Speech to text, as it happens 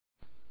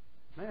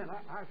Man,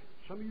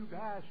 some of you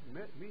guys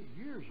met me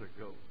years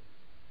ago.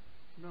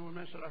 You know, when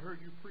I said, I heard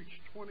you preach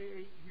 28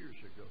 years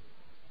ago.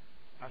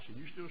 I said,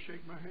 you still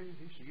shake my hand?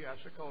 He said, yeah. I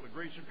said, called the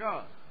grace of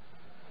God.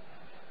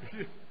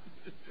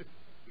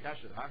 I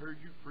said, I heard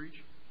you preach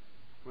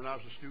when I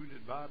was a student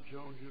at Bob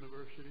Jones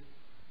University.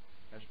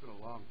 That's been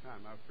a long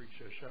time. I've preached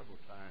there several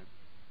times.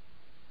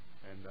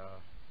 And,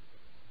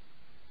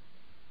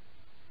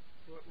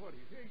 what do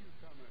you hear you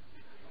coming?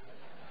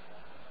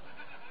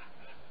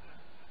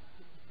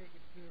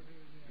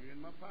 You're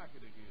in my pocket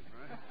again,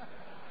 right?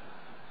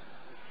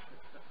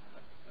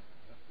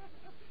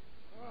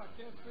 Oh, I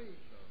can't see.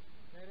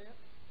 Is that it?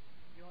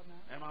 You on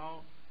now? Am I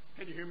on?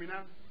 Can you hear me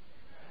now?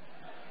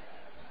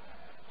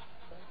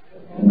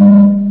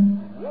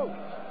 Whoa.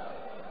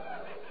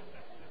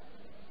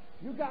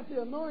 You got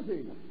the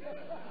anointing.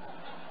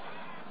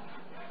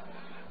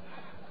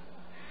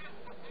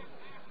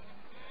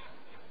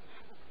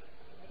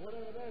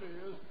 Whatever that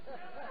is.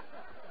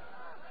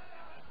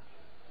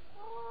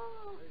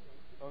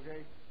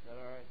 Okay? Is that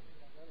all right?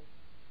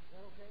 Is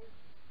that okay?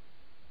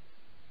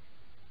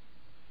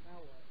 Now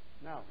what?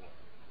 Now what?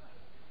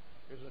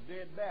 There's a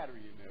dead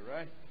battery in there,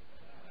 right?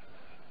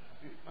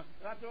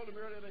 I told him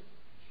earlier that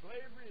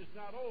slavery is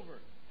not over.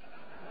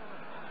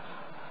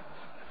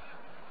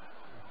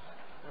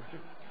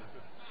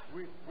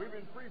 We've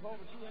been free for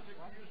over 200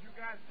 years. You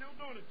guys still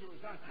doing it to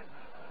us, aren't you?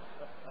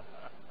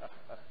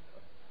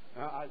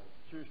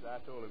 Seriously, I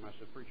told him, I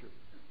said, preacher,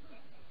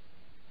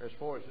 as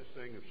far as this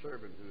thing of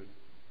servanthood,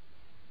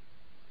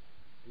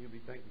 you'll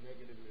be thinking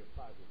negatively or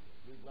positively.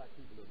 We black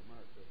people in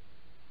America,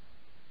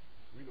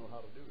 we know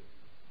how to do it.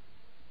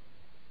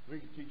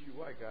 We can teach you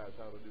white guys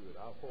how to do it.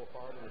 Our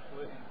forefathers were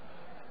slaves.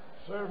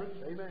 Servants,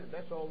 amen.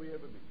 That's all we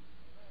ever be.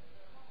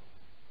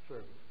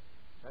 Servants.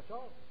 That's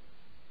all.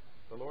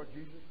 The Lord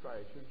Jesus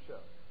Christ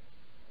himself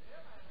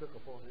took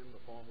upon him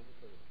the form of a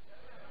servant.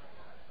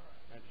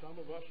 And some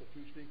of us are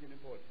too stinking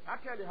important. I'll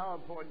tell you how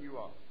important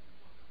you are.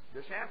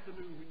 This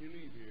afternoon when you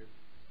leave here,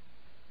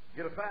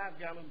 get a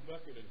 5-gallon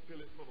bucket and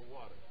fill it full of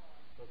water.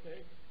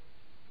 Okay?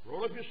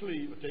 Roll up your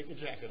sleeve or take your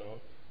jacket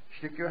off.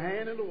 Stick your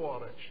hand in the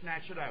water and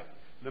snatch it out.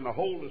 Then the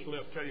hole that's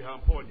left tell you how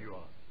important you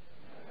are.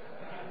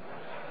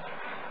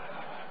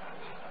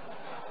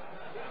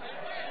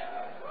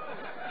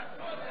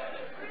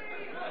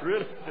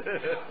 Really?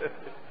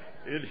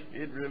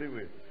 It really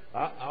will.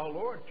 Our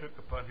Lord took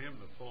upon him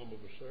the form of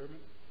a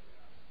servant,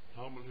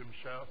 humbled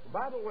himself.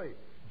 By the way,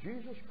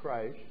 Jesus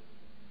Christ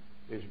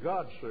is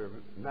God's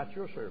servant, not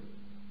your servant.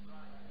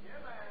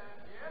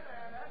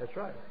 That's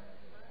right.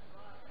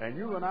 And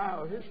you and I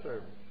are his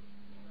servants.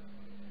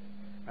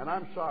 And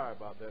I'm sorry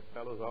about that,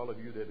 fellas, all of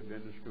you that have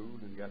been to school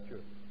and got your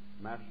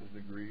master's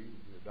degree,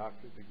 your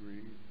doctorate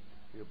degree,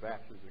 your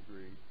bachelor's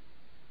degree.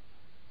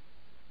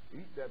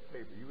 Eat that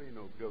paper. You ain't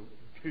no goat.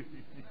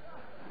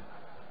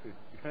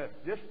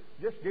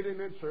 just get in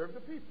there and serve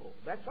the people.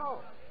 That's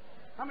all.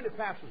 How many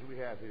pastors we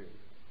have here?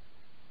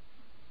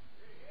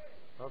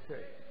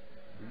 Okay.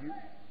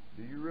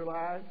 Do you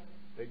realize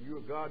that you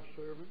are God's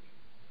servants?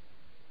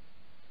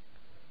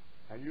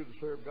 And you're to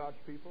serve God's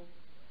people?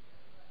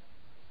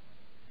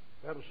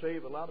 That'll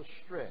save a lot of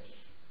stress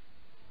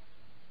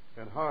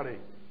and heartache.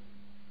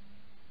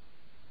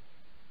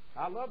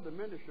 I love the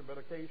ministry, but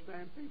I can't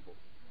stand people.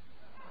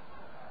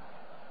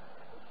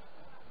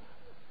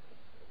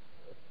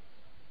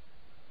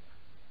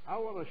 I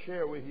want to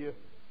share with you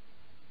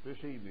this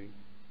evening,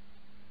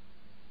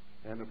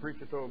 and the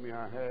preacher told me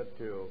I had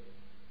till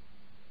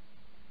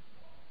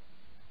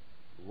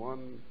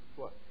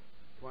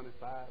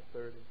 25,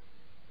 30,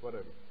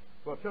 whatever.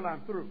 Well, till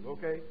I'm through,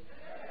 okay?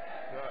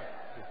 Right.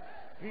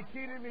 He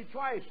cheated me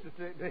twice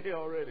today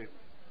already.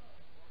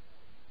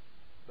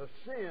 The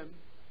sin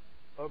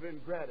of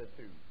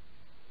ingratitude.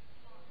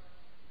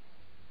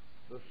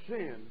 The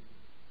sin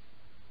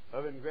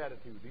of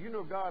ingratitude. Do you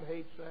know God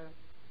hates that?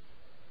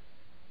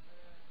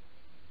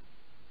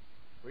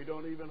 We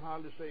don't even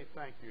hardly say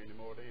thank you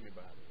anymore to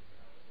anybody.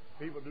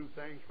 People do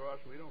things for us,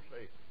 we don't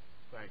say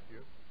thank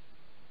you.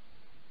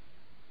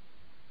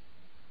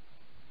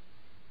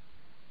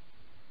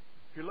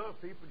 If you love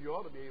people, you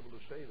ought to be able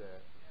to say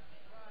that.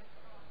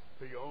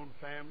 To your own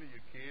family,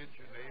 your kids,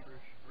 your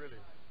neighbors,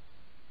 really.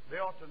 They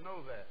ought to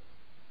know that.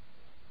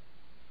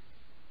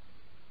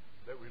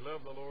 That we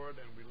love the Lord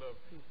and we love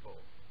people.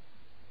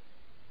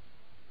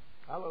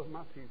 I love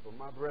my people,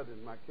 my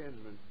brethren, my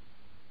kinsmen,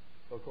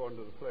 according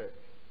to the flesh.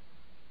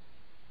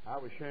 I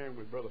was sharing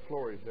with Brother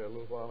Flores there a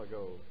little while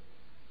ago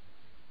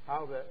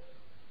how that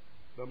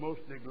the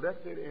most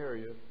neglected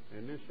area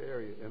in this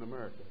area in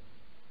America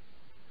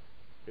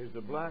is the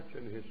blacks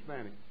and the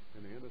Hispanics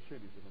in the inner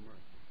cities of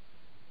America.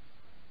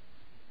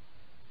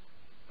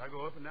 I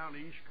go up and down the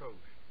East Coast,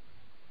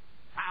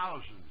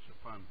 thousands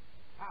upon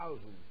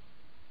thousands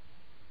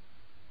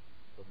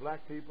of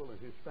black people and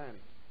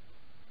Hispanics.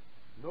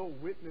 No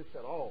witness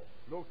at all,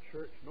 no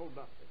church, no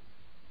nothing.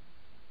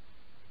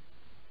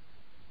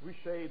 We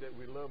say that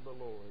we love the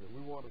Lord and we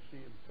want to see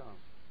him come.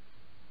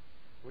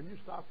 When you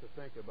stop to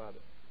think about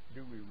it,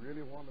 do we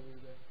really want to do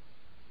that?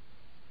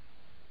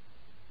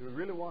 Do we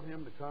really want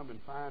him to come and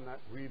find that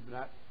we've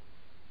not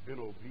been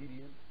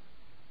obedient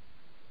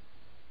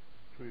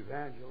to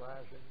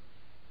evangelizing?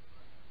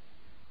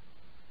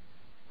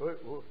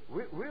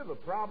 We're the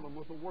problem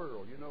with the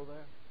world, you know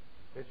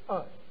that? It's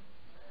us.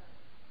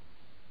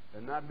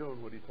 And not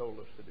doing what he told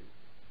us to do.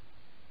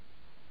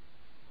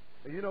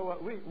 And you know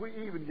what? We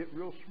even get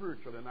real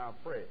spiritual in our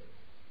prayer.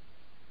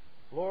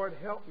 Lord,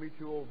 help me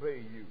to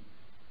obey you.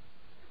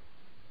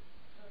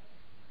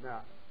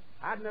 Now,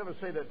 I'd never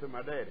say that to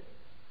my daddy.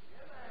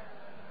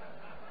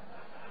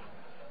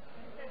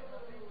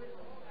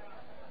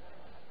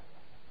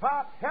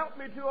 Pop, help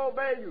me to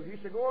obey you.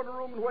 He said, go in the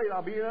room and wait.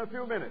 I'll be in a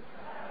few minutes.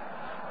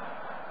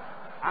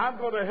 I'm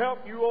going to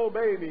help you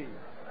obey me.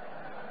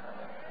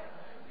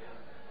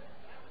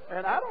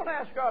 And I don't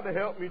ask God to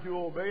help me to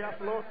obey. I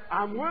say, Lord,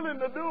 I'm willing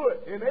to do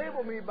it.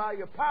 Enable me by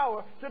your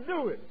power to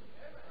do it.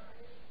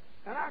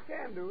 And I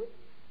can do it.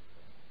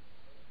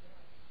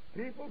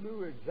 People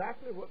do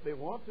exactly what they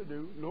want to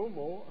do, no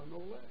more or no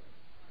less.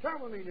 Turn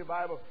with me in your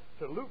Bible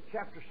to Luke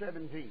chapter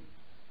 17.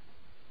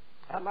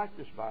 I like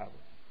this Bible.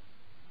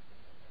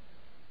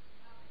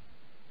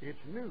 It's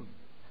new.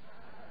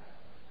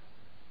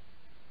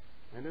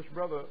 And this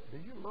brother,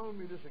 did you loan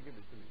me this or give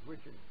it to me? Which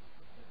is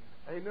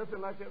it? Ain't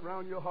nothing like that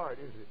around your heart,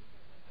 is it?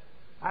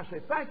 I say,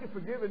 thank you for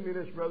giving me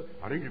this, brother.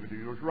 I didn't give it to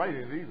you. Don't write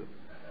it either.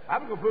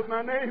 I'm going to put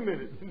my name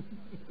in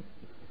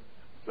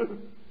it.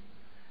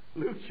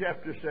 Luke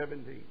chapter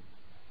 17.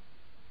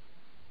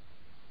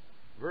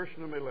 Verse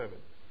number 11.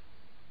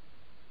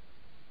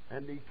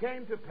 And it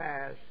came to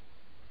pass,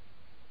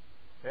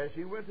 as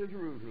he went to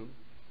Jerusalem,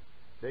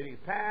 that he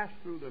passed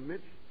through the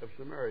midst of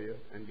Samaria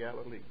and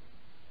Galilee.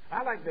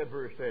 I like that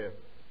verse there.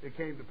 It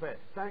came to pass.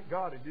 Thank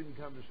God it didn't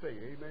come to stay.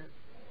 Amen.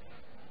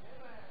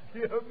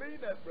 You don't mean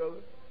that,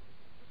 brother.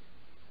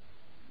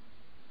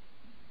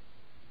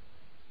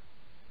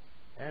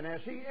 And as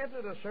he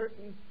entered a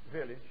certain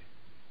village,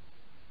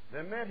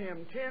 there met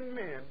him 10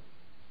 men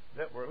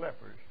that were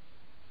lepers,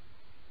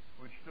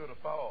 which stood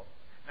afar.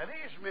 Now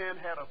these men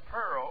had a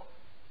pearl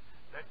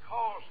that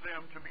caused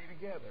them to be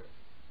together.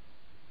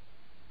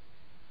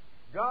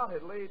 God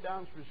had laid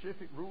down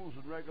specific rules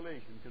and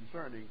regulations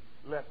concerning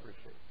leprosy.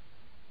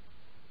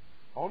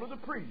 Only the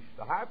priest,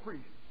 the high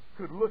priest,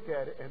 could look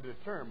at it and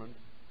determine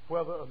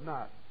whether or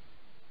not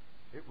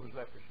it was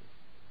leprosy.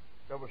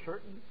 There were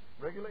certain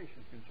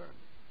regulations concerning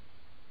it.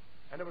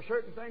 And there were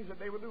certain things that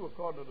they would do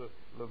according to the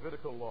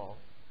Levitical law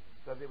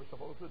that they were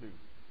supposed to do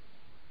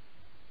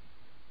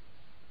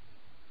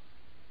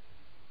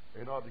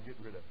in order to get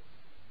rid of it.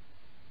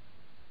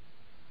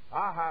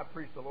 Our high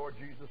priest, the Lord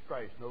Jesus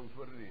Christ, knows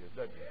what it is,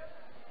 doesn't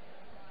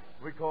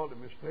he? We call it a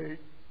mistake,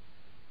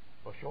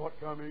 a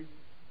shortcoming,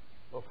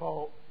 a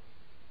fault,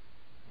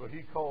 but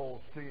he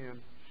calls sin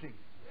sin.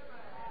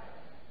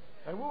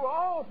 And we were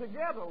all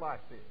together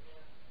like this.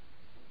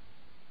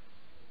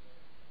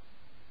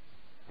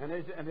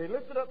 And they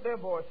lifted up their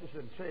voices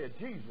and said,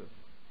 Jesus,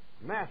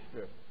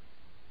 Master,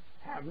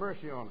 have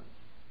mercy on us.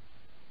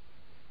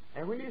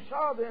 And when he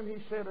saw them, he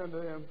said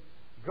unto them,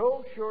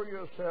 Go show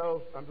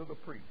yourselves unto the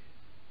priest.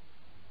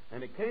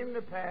 And it came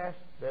to pass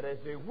that as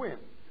they went,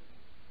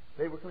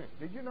 they were cleansed.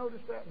 Did you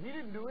notice that? He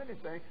didn't do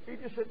anything. He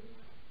just said,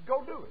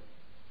 go do it.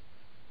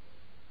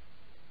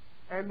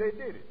 And they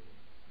did it.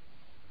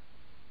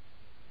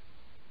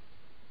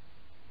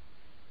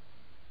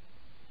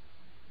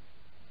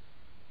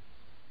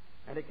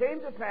 And it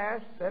came to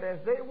pass that as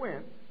they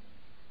went,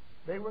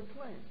 they were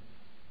cleansed.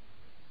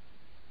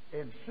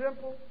 In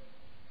simple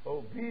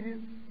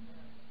obedience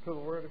to the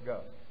Word of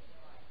God.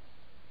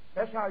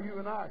 That's how you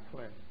and I are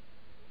cleansed.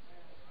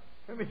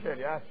 Let me tell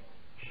you, I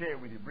share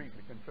with you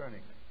briefly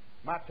concerning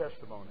my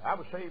testimony. I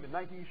was saved in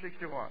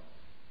 1961.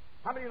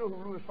 How many of you know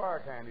who Louis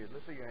Farrakhan is?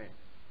 Let's see your hand.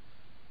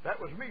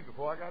 That was me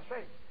before I got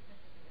saved.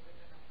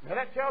 Now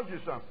that tells you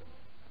something.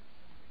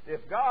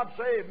 If God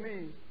saved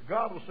me,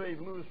 God will save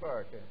Louis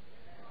Farrakhan.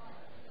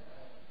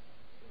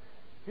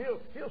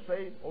 He'll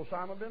save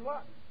Osama bin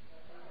Laden.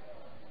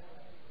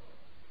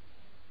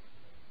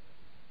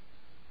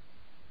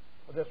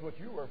 But that's what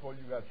you were before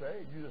you got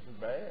saved. You just as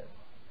bad.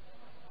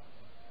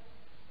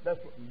 That's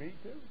what me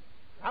too.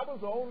 I was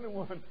the only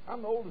one.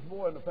 I'm the oldest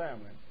boy in the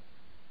family.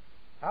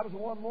 I was the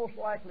one most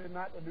likely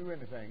not to do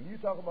anything. You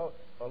talk about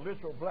a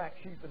literal black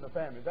sheep in the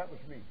family. That was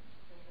me.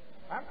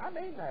 I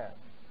mean that.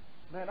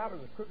 Man, I was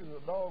as crooked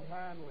as a dog's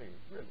hind leg.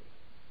 Really.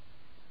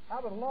 I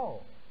was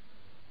lost.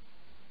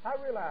 I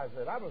realized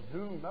that I was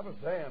doomed. I was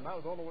damned. I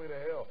was on the way to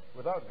hell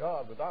without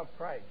God, without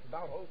Christ,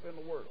 without hope in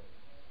the world.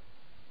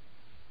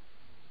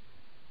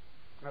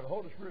 Now, the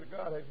Holy Spirit of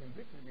God has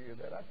convicted me of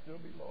that. I'd still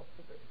be lost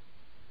today.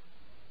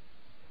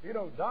 You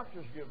know,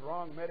 doctors give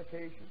wrong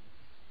medication.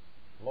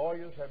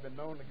 Lawyers have been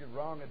known to give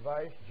wrong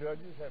advice.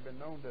 Judges have been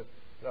known to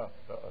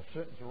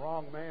sentence the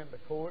wrong man to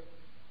court.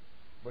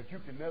 But you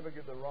can never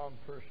give the wrong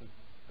person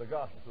the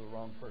gospel to the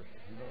wrong person.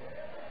 You know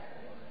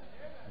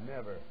that?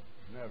 Never,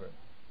 never.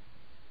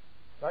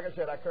 Like I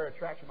said, I carry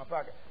tracts in my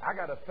pocket. I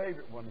got a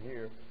favorite one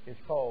here. It's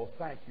called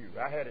Thank You.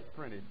 I had it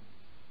printed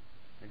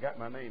and got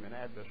my name and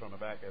address on the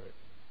back of it.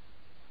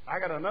 I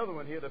got another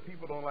one here that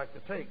people don't like to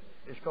take.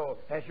 It's called,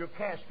 has your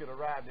casket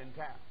arrived in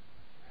town?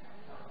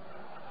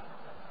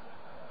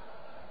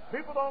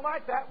 People don't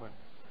like that one.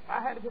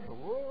 I had to go,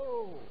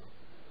 whoa.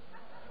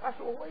 I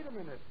said, well, wait a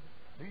minute.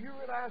 Do you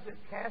realize that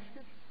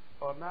caskets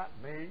are not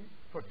made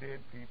for dead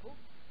people?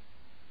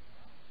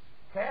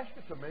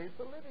 Caskets are made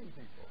for living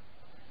people.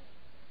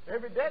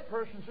 Every dead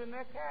person's in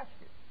that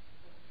casket.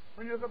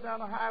 When you look up down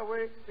the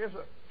highway, there's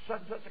such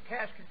and such a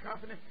casket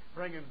company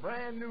bringing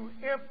brand new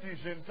empties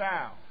in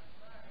town.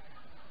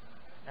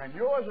 And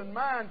yours and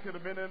mine could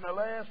have been in the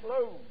last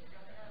load.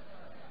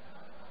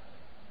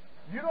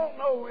 You don't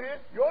know when.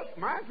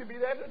 Mine could be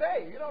there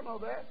today. You don't know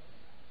that.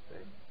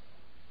 See?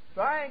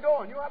 So I ain't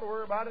going. You don't have to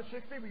worry about it.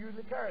 6 people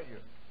usually carry you.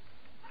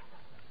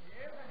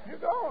 You're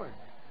going.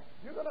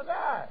 You're going to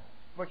die.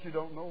 But you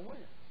don't know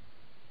when.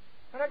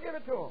 And I give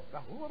it to them.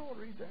 Now, who would want to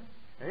read that?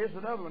 And here's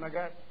another one I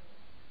got.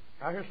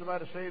 I hear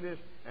somebody say this,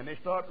 and they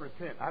start to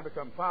repent. I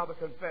become Father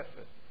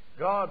Confessor.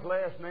 God's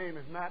last name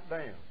is not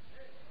damn.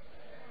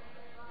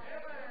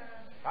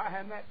 I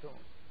hand that to them.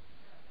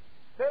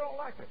 They don't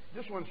like it.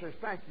 This one says,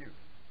 thank you.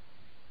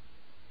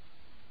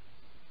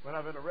 When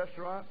I'm in a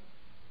restaurant,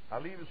 I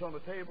leave this on the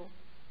table,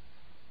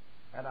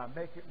 and I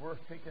make it worth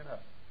picking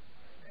up.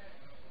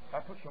 I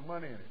put some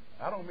money in it.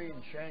 I don't mean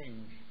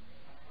change.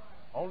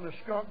 Only a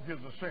skunk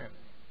gives a cent.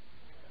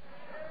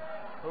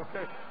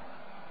 Okay?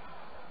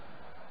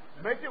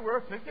 Make it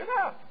worth picking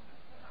up.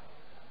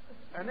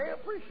 And they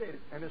appreciate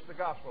it. And it's the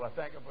gospel. I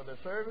thank them for their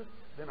service.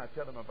 Then I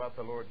tell them about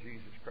the Lord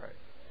Jesus Christ.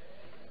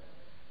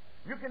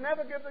 You can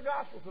never give the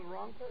gospel to the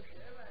wrong person.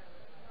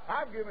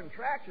 I've given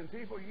tracts, and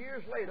people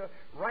years later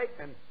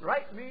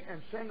write me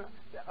and send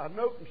a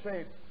note and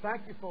say,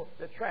 thank you for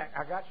the tract.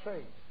 I got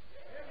saved.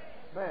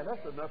 Man,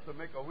 that's enough to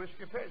make a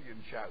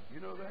Whiskeypedian shout.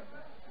 You know that?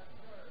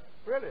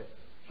 Really.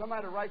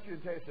 Somebody writes you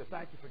and tell you,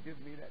 thank you for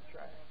giving me that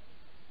tract.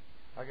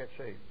 I got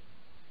saved.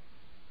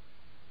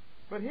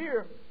 But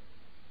here,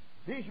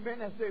 these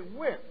men, as they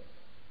went,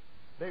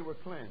 they were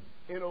cleansed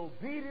in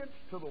obedience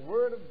to the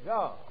Word of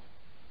God.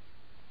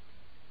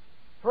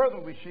 Further,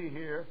 we see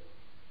here,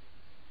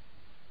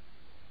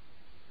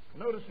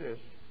 notice this.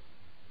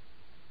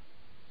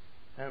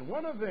 And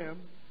one of them,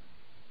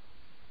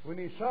 when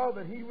he saw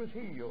that he was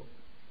healed,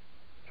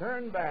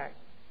 turned back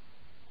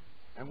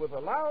and with a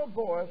loud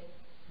voice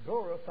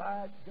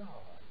glorified God.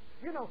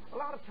 You know, a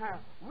lot of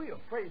times we're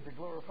afraid to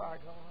glorify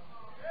God.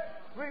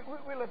 We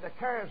let the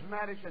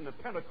charismatics and the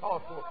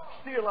Pentecostal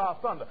steal our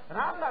thunder. And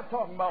I'm not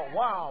talking about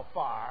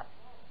wildfire.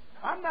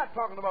 I'm not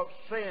talking about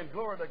saying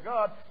glory to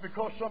God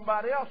because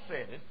somebody else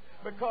said it.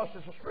 Because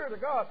as the Spirit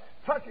of God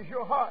touches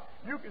your heart,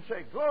 you can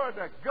say, glory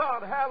to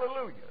God,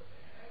 hallelujah.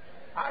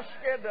 I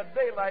scared the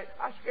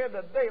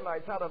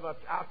daylights out of a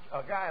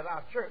guy at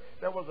our church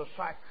that was a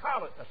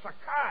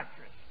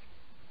psychiatrist.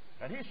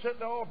 And he's sitting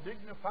there all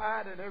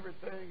dignified and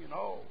everything, and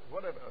all,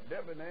 whatever,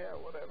 debonair,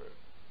 whatever.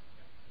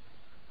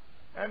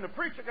 And the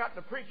preacher got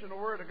to preaching the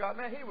Word of God.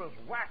 Man, he was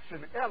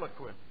waxing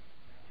eloquent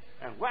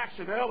and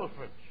waxing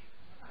elephants.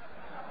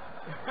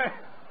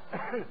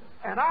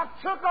 And I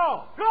took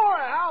off.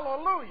 Glory,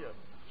 hallelujah.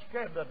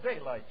 Scared the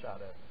daylights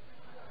out of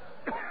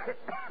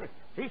him.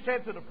 He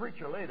said to the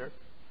preacher later,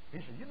 he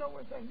said, you know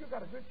one thing, you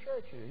got a good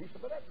church here. He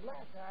said, but that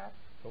black guy,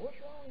 so what's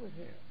wrong with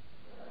him?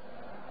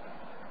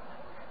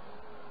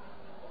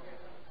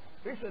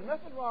 He said,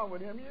 nothing wrong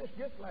with him. He just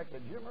gets like the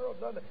Jim Earls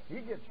does it.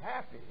 He gets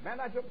happy. Man,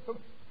 I jumped to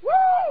woo!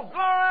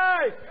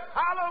 Glory!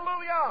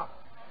 Hallelujah!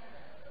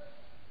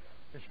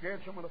 It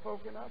scared some of the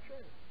folk in our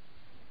church.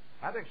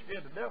 I think it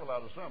scared the devil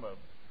out of some of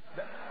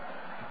them.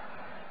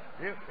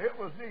 It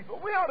was deep.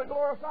 But we ought to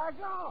glorify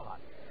God.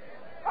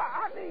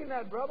 I mean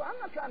that, brother. I'm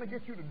not trying to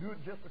get you to do it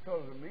just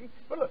because of me.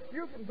 But look,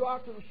 you can go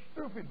out to the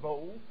stupid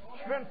bowl,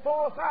 spend $400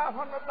 or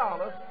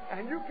 $500,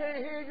 and you can't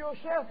hear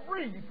yourself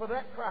breathe for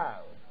that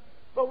crowd.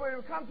 But when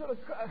we come to the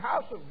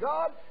house of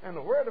God and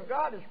the Word of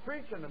God is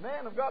preached and the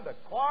man of God, the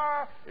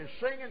choir is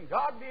singing,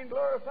 God being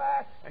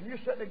glorified, and you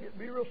sit there and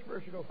be real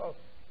spiritual, go,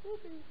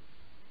 whoopee.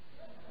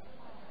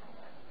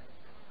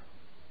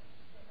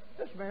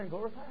 This man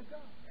glorified God.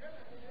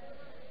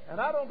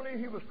 And I don't believe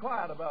he was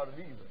quiet about it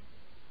either.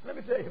 Let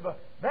me tell you about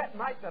that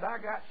night that I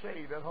got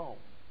saved at home.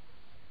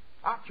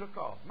 I took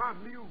off. My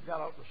mule got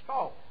off the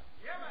stall.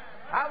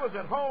 I was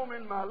at home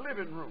in my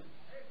living room.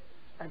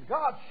 And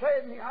God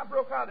saved me. I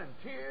broke out in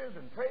tears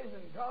and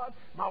praising God.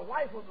 My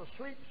wife was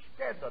asleep,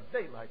 scared the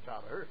daylights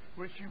out of her.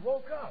 When she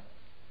woke up,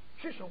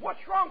 she said,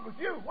 what's wrong with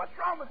you? What's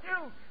wrong with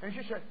you? And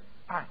she said,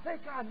 I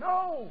think I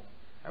know.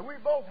 And we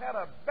both had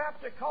a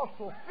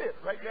Baptist-costal fit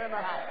right there in the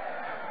house.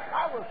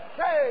 I was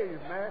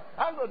saved, man.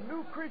 I was a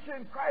new creature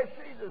in Christ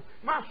Jesus.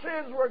 My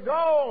sins were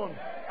gone.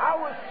 I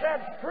was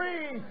set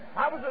free.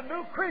 I was a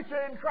new creature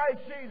in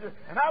Christ Jesus.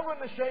 And I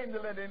wasn't ashamed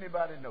to let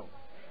anybody know.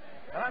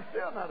 And I'm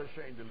still not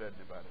ashamed to let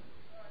anybody know.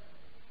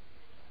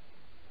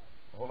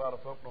 A whole lot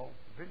of folk don't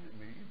visit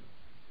me either.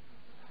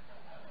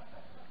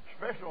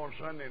 Especially on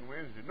Sunday and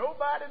Wednesday.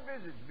 Nobody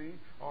visits me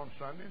on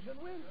Sundays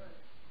and Wednesdays.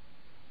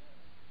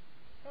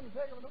 Come to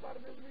take them,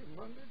 nobody visits me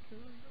Monday,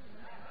 Tuesday.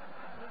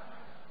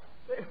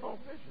 They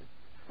don't visit.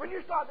 When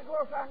you start to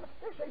glorify God,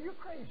 they say you're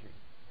crazy.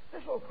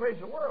 This old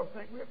crazy world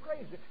think we're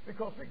crazy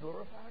because we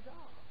glorify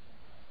God.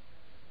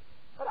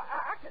 But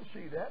I can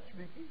see that,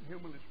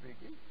 humanly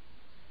speaking.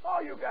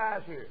 All you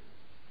guys here,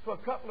 for a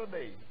couple of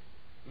days,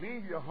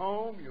 leave your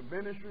home, your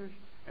ministries,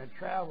 and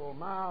travel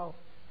miles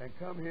and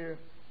come here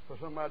for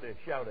somebody to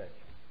shout at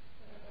you.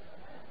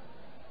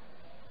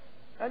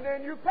 And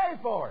then you pay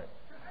for it.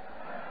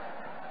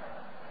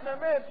 Now,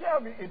 man, tell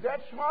me, is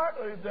that smart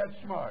or is that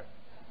smart?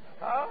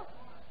 Huh?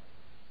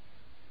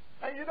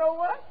 And you know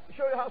what? To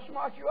show you how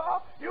smart you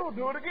are, you'll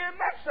do it again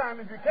next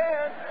time if you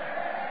can.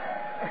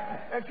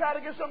 And try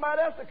to get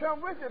somebody else to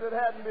come with you that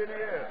hadn't been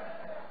here.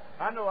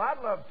 I know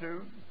I'd love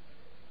to.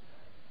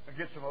 And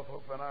get some other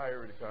folks in our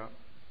area to come.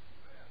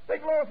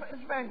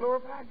 This man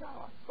glorified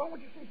God. Why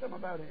don't you see something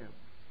about him?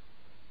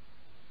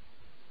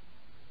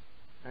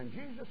 And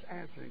Jesus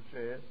answering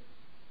said,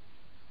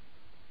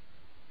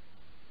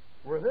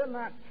 were there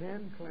not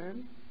 10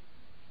 cleansed?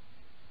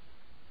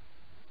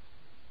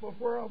 But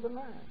where are the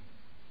 9?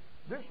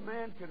 This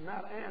man could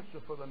not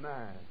answer for the 9.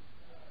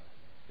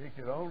 He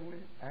could only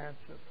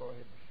answer for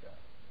himself.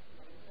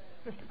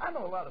 Listen, I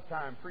know a lot of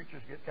times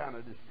preachers get kind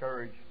of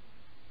discouraged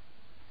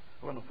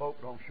when the folk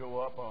don't show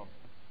up on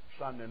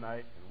Sunday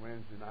night and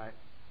Wednesday night.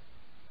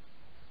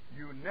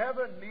 You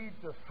never need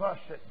to fuss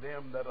at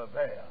them that are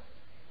there.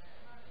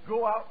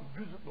 Go out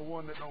and visit the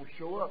one that don't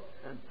show up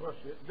and fuss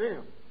at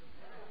them.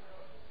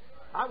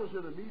 I was in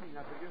a meeting,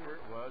 I forget where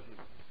it was,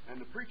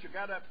 and the preacher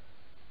got up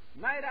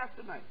night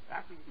after night,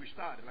 after we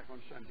started, like on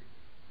Sunday.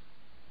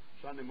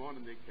 Sunday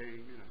morning they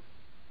came,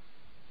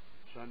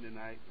 Sunday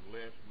night, and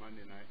last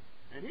Monday night.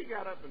 And he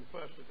got up and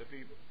fussed at the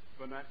people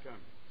for not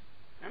coming.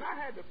 And I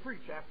had to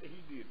preach after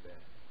he did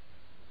that.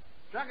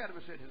 So I got up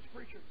and said to his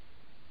preacher,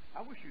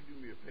 I wish you'd do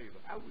me a favor.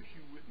 I wish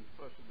you wouldn't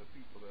fuss at the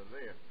people that are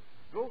there.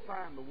 Go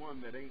find the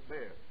one that ain't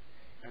there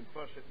and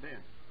fuss at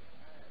them.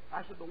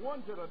 I said, the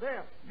ones that are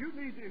there, you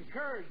need to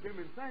encourage them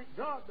and thank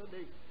God that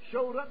they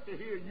showed up to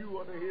hear you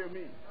or to hear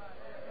me.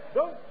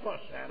 Don't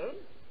fuss at them.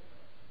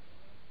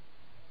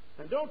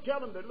 And don't tell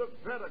them they look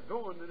better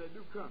going than they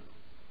do coming.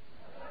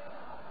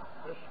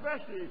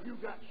 Especially if you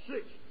got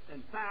 6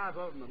 and 5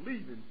 of them are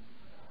leaving.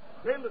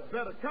 They look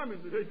better coming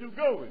than they do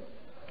going.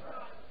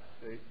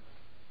 See?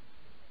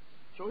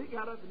 So he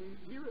got up and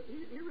he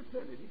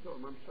repented. He told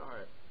him, I'm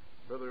sorry.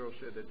 Brother Earl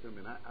said that to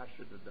me, and I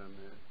shouldn't have done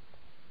that.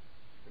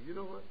 And you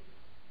know what?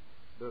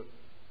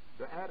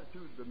 The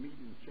attitude of the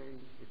meeting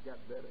changed. It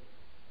got better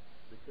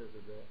because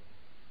of that.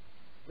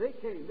 They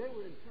came. They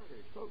were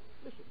encouraged. So,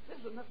 listen,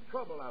 there's enough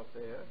trouble out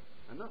there,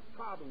 enough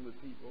problem with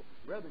people,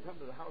 rather than come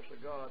to the house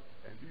of God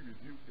and be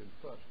rebuked and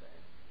fussed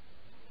at.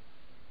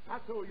 I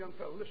told a young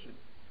fellow, listen,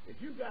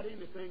 if you got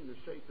anything to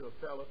say to a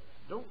fellow,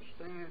 don't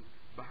stand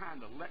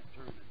behind a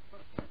lectern and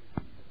fuss at him.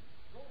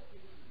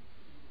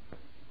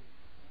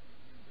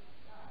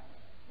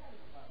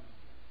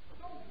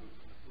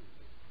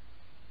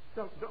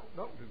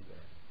 Don't do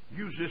that.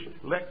 Use this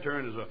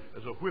lectern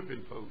as a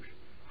whipping post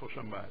for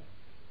somebody.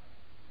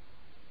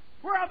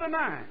 Where are the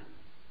 9?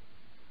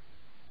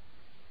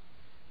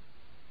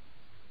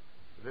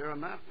 They are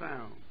not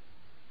found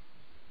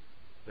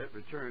that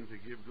return to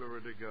give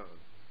glory to God,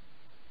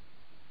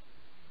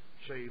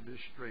 save this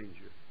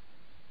stranger.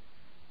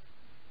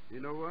 You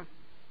know what?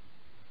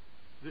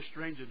 This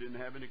stranger didn't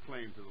have any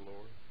claim to the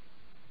Lord.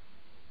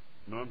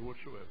 None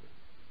whatsoever.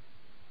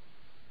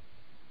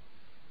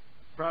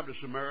 Probably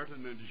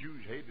Samaritan, and the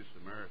Jews hated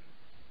Samaritan.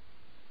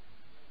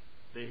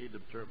 They hated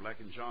the term, like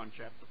in John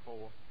chapter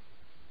 4.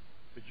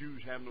 The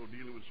Jews have no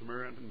dealing with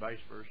Samaritan and vice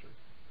versa.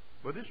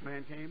 But this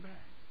man came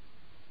back.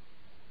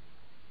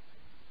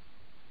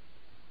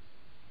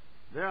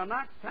 They are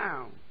not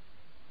found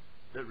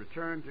that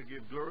return to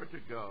give glory to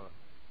God,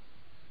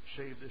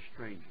 save this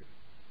stranger.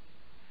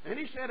 And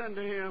he said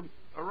unto him,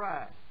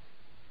 arise,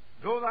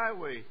 go thy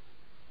way,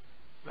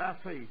 thy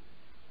faith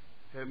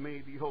have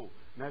made thee whole.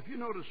 Now if you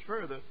notice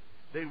further,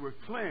 they were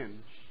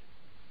cleansed,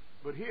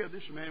 but here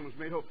this man was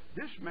made whole.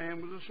 This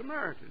man was a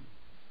Samaritan.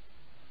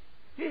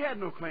 He had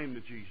no claim to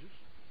Jesus.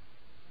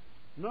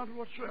 None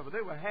whatsoever.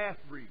 They were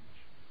half-breeds.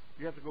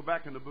 You have to go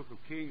back in the book of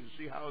Kings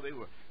to see how they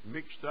were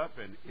mixed up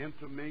and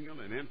intermingled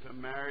and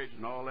intermarried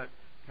and all that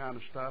kind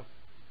of stuff.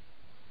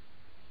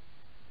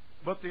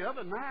 But the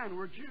other 9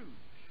 were Jews.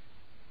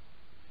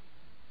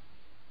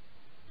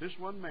 This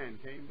one man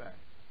came back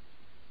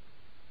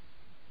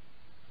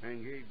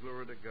and gave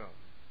glory to God.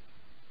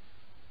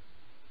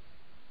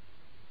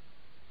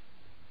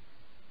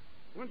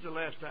 When's the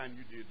last time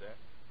you did that?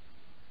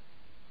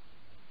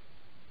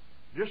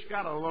 Just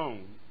got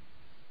alone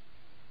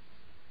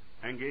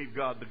and gave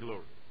God the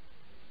glory.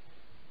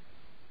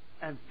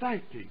 And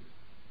thanked Him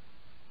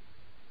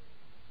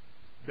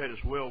that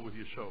it's well with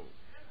your soul.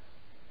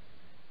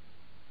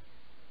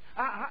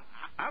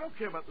 I don't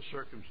care about the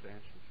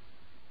circumstances.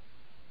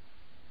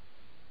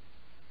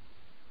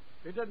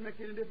 It doesn't make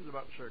any difference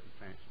about the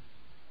circumstances.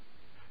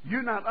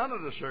 You're not under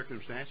the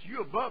circumstance.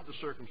 You're above the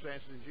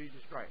circumstances in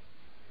Jesus Christ.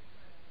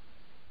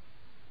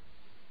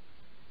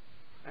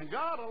 And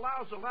God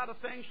allows a lot of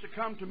things to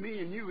come to me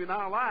and you in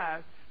our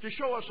lives to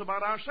show us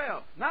about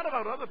ourselves. Not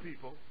about other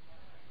people.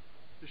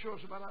 To show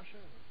us about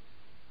ourselves.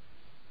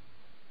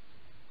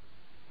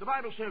 The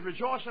Bible says,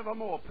 rejoice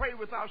evermore, pray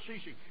without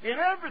ceasing. In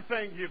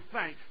everything give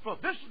thanks, for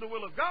this is the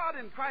will of God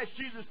in Christ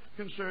Jesus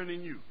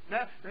concerning you.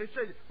 Now, they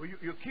say, well,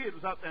 your kid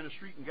was out there in the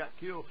street and got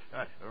killed,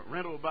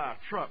 ran over by a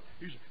truck.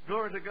 You say,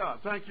 glory to God.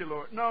 Thank you,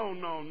 Lord. No.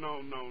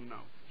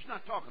 He's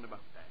not talking about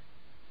that.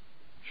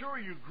 Sure,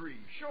 you grieve.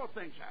 Sure,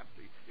 things happen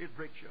to you. It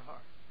breaks your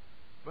heart.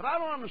 But I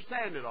don't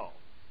understand it all.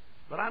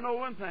 But I know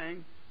one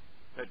thing,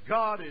 that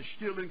God is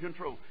still in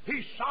control.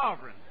 He's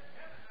sovereign.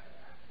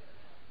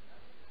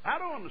 I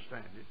don't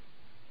understand it.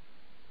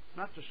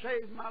 Not to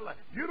save my life.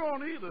 You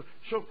don't either,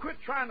 so quit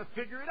trying to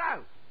figure it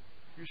out.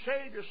 You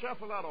save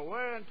yourself a lot of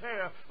wear and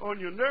tear on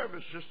your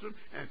nervous system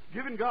and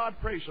giving God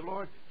praise. The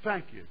Lord,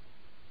 thank you.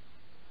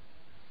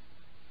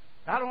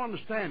 I don't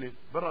understand it,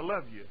 but I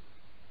love you.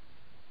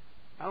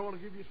 I want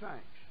to give you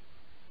thanks.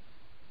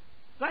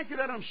 Thank you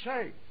that I'm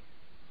saved.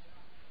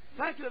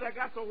 Thank you that I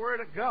got the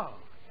Word of God.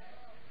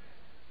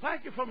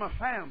 Thank you for my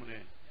family.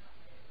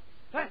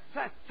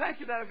 Thank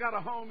you that I've got a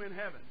home in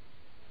heaven.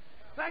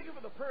 Thank you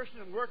for the person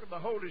and work of the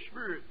Holy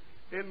Spirit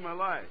in my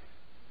life.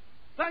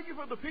 Thank you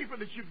for the people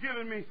that you've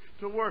given me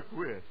to work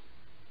with.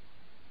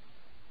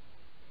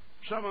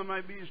 Some of them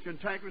might be as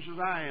cantankerous as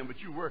I am, but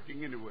you're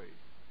working anyway.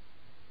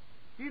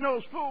 He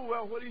knows full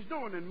well what He's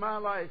doing in my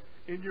life,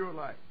 in your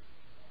life.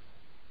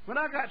 When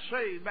I got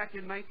saved back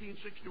in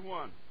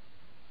 1961,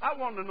 I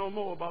wanted to know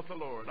more about the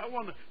Lord. I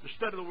wanted to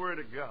study the Word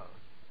of God.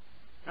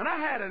 And I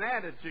had an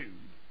attitude.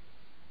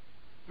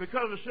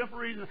 Because of the simple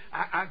reason,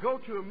 I go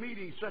to a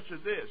meeting such as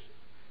this,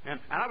 and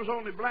I was the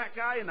only black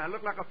guy, and I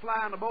looked like a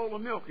fly in a bowl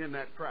of milk in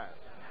that crowd.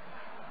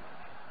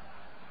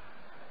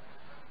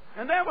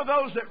 And there were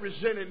those that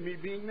resented me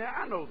being there.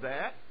 I know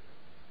that.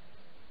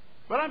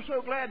 But I'm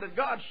so glad that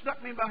God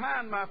stuck me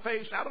behind my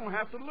face, I don't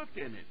have to look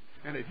in it.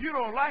 And if you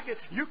don't like it,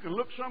 you can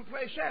look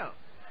someplace else.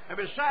 And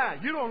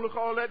besides, you don't look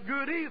all that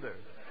good either.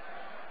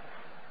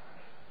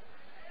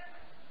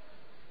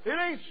 It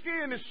ain't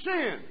skin, it's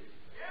sin.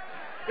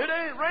 It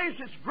ain't race,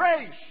 it's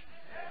grace.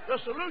 The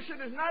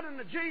solution is not in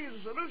the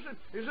Jesus. The solution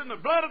is in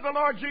the blood of the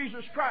Lord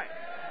Jesus Christ.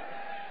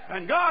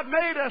 And God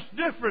made us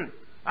different.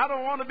 I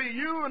don't want to be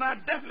you, and I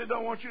definitely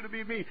don't want you to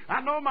be me.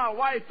 I know my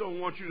wife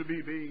don't want you to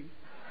be me.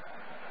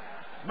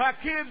 My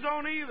kids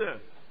don't either.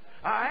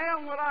 I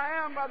am what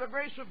I am by the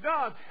grace of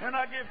God, and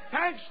I give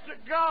thanks to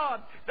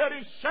God that He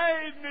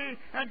saved me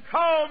and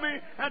called me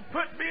and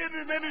put me in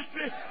the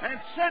ministry and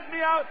sent me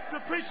out to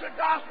preach the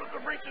gospel to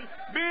preachers,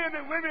 men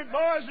and women,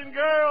 boys and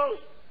girls,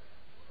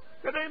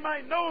 that they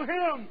might know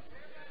Him.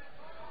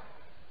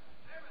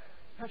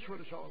 That's what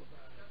it's all about.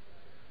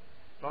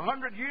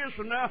 100 years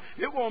from now,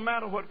 it won't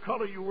matter what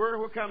color you were,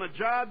 what kind of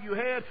job you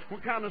had,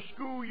 what kind of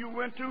school you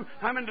went to,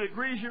 how many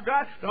degrees you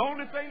got. The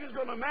only thing that's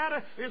going to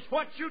matter is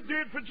what you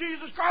did for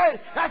Jesus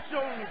Christ. That's the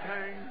only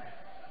thing.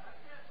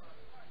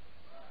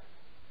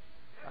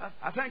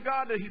 I thank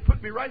God that He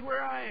put me right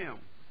where I am.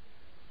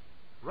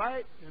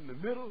 Right in the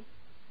middle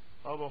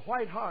of a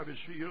white harvest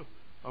field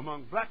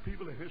among black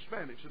people and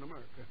Hispanics in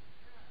America.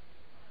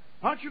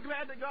 Aren't you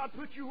glad that God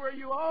put you where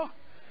you are?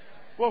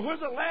 Well,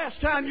 when's the last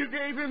time you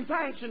gave Him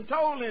thanks and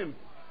told Him?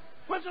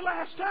 When's the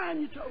last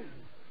time you told Him?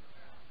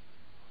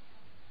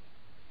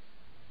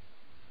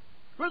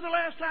 When's the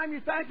last time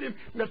you thanked Him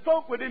that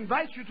folk would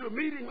invite you to a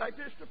meeting like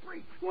this to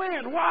preach?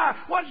 When? Why?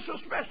 What's so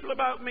special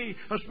about me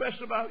or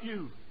special about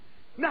you?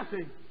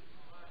 Nothing.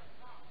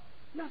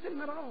 Nothing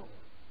at all.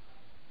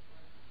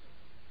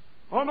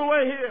 On the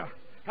way here,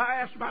 I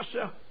asked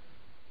myself,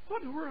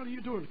 what in the world are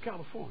you doing in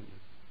California?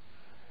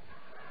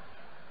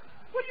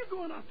 What are you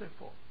going out there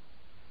for?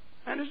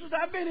 And as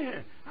I've been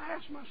here, I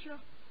asked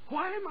myself,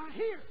 why am I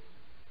here?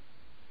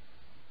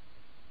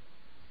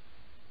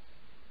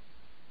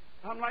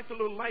 I'm like the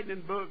little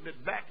lightning bug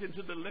that backed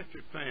into the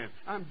electric fan.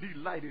 I'm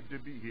delighted to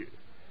be here.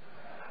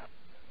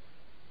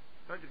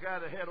 Like the guy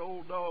that had an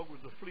old dog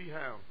with a flea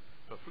hound,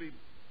 a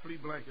flea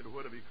blanket or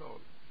whatever you call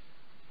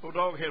it. Old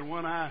dog had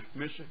one eye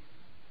missing.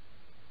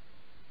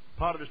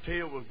 Part of his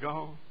tail was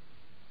gone.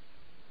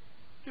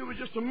 It was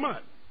just a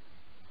mutt.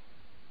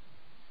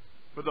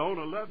 But the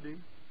owner loved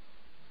him.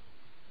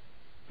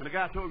 And the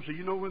guy told him, said,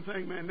 you know one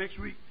thing, man, next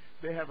week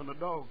they're having a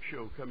dog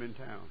show come in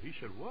town. He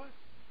said, what?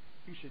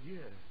 He said, yeah.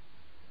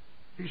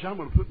 He said, I'm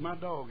going to put my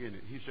dog in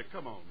it. He said,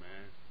 come on,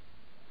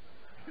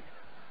 man.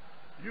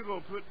 You're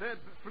going to put that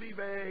flea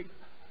bag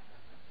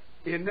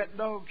in that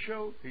dog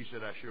show? He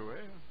said, I sure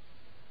am.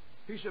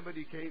 He said, but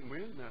he can't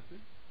win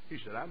nothing. He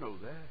said, I know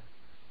that.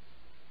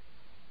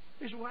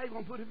 He said, why are you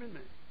going to put him in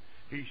there?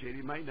 He said,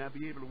 he might not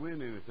be able to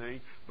win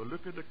anything, but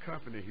look at the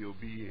company he'll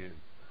be in.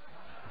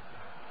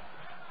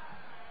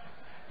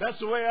 That's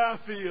the way I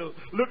feel.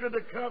 Look at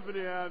the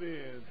company I'm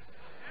in.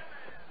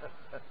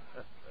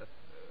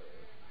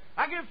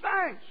 I give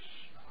thanks.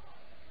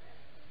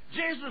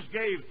 Jesus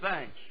gave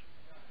thanks.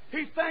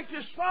 He thanked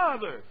His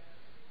Father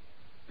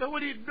for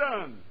what He'd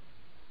done.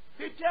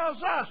 He tells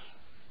us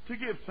to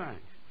give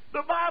thanks.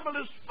 The Bible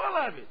is full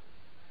of it.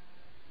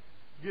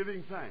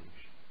 Giving thanks.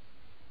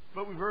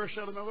 But we very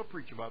seldom ever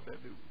preach about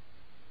that, do we?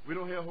 We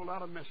don't hear a whole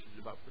lot of messages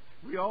about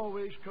it. We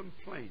always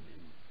complaining.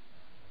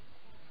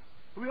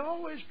 We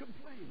always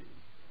complaining.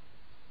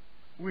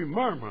 We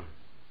murmur,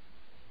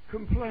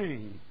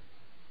 complain.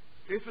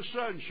 If the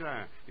sun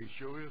shines, it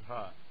sure is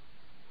hot.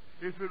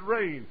 If it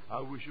rains,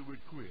 I wish it would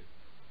quit.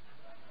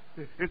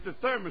 If the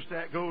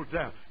thermostat goes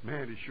down,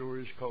 man, it sure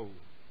is cold.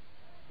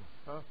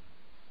 Huh?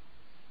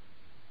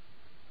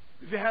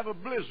 If you have a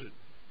blizzard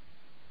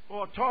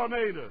or a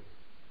tornado,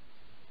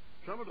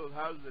 some of those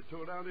houses that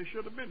tore down, they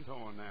should have been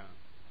torn down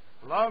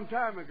a long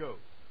time ago.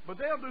 But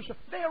they'll do something.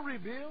 They'll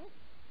rebuild.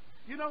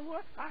 You know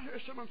what? I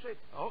heard someone say,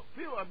 "Oh,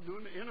 Phil, I'm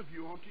doing an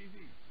interview on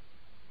TV."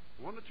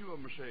 One or two of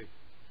them will say,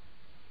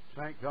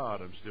 "Thank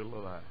God I'm still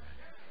alive."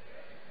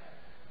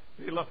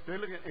 They look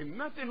at, ain't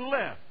nothing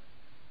left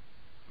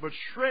but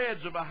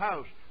shreds of a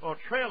house or a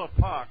trailer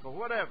park or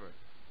whatever,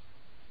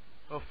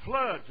 or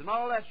floods and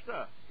all that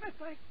stuff. Man,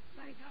 thank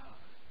God.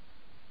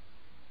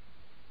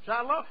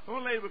 So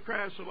one lady was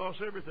crying, so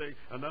lost everything.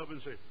 Another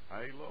one said,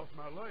 "I ain't lost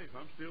my life.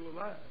 I'm still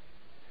alive."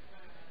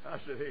 I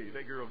said, "Hey,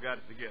 that girl got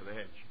it together,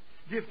 hadn't she?"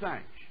 Give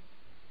thanks.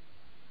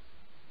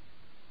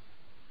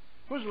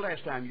 When's the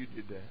last time you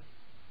did that?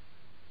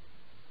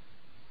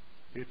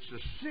 It's a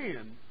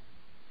sin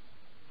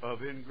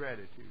of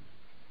ingratitude.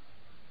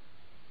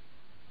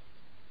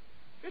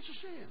 It's a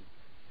sin.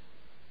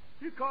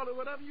 You call it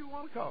whatever you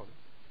want to call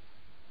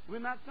it. We're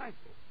not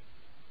thankful.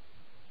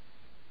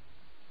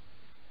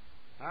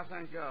 I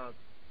thank God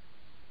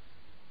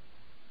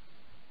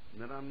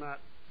that I'm not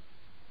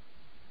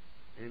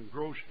in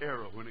gross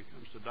error when it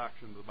comes to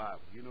doctrine of the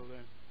Bible. You know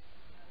that?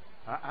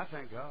 I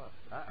thank God.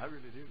 I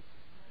really do.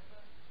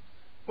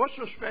 What's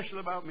so special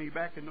about me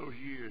back in those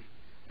years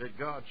that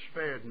God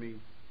spared me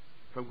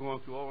from going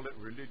through all that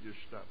religious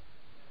stuff?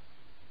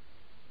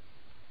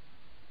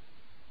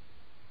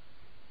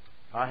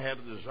 I had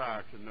a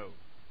desire to know.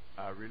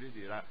 I really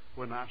did.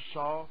 When I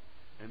saw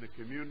in the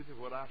community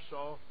what I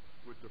saw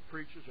with the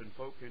preachers and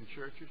folk in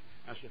churches,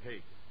 I said,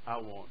 "Hey, I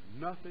want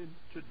nothing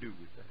to do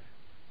with that."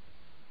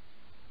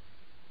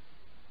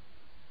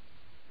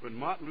 When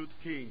Martin Luther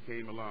King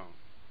came along,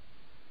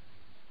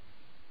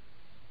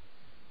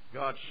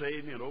 God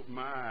saved me and opened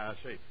my eyes.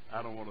 I say,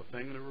 I don't want a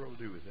thing in the world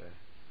to do with that.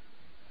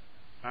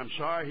 I'm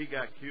sorry he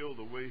got killed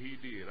the way he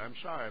did. I'm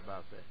sorry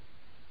about that.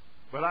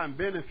 But I'm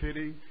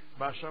benefiting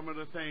by some of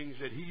the things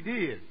that he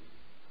did.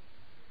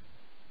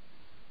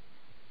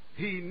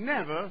 He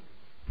never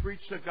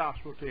preached the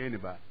gospel to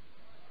anybody.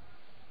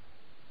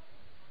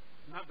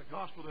 Not the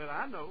gospel that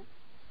I know.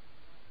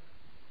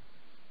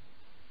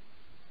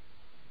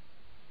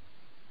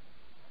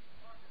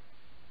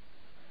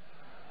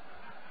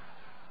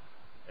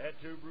 That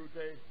too, Brute?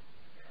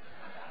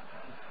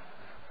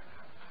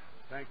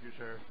 Thank you,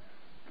 sir.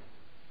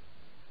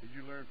 Did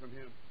you learn from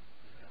him?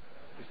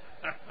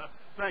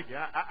 Thank you.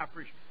 I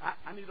appreciate it.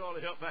 I need all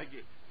the help I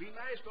get. Be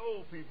nice to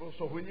old people,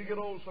 so when you get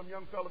old, some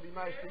young fella be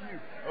nice to you.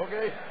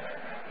 Okay?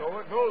 So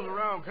what goes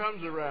around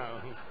comes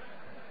around.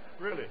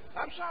 Really.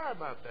 I'm sorry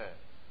about that.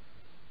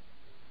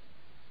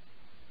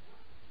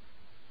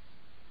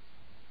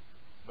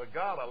 But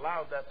God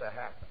allowed that to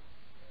happen.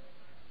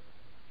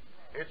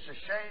 It's a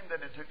shame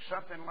that it took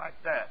something like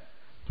that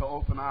to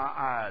open our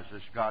eyes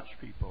as God's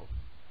people.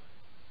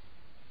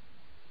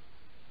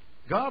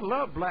 God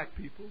loved black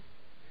people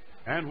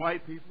and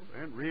white people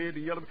and red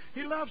and yellow.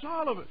 He loves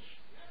all of us.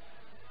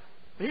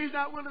 He's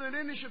not willing that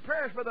any should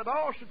perish, but that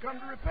all should come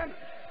to repentance.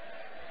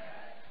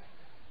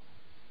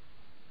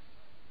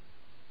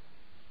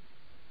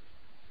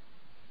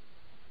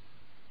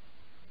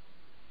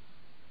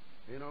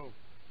 You know,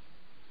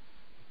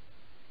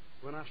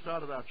 when I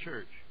started our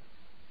church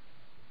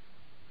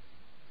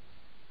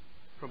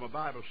from a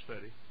Bible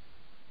study,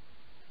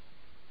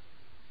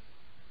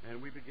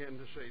 and we began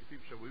to say,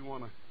 people said, we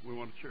want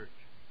a church.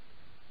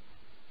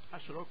 I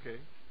said, okay.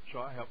 So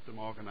I helped them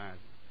organize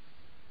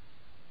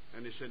it.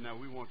 And they said, now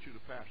we want you to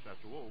pastor. I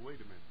said, whoa, wait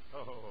a minute.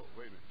 Oh,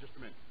 wait a minute. Just a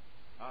minute.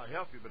 I'll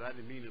help you, but I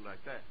didn't mean it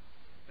like that.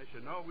 They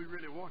said, no, we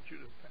really want you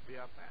to be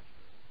our pastor.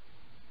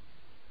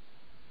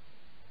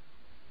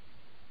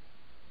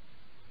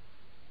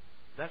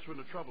 That's when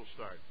the trouble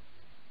started.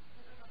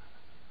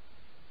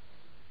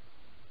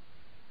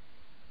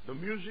 The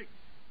music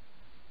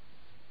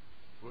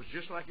was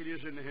just like it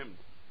is in the hymn.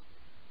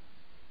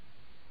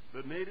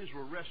 The natives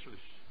were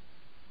restless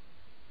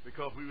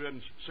because we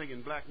weren't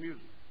singing black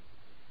music.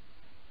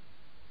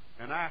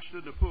 And I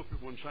stood in the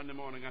pulpit one Sunday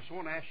morning. I said, I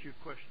want to ask you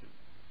a question.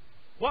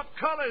 What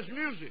color is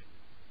music?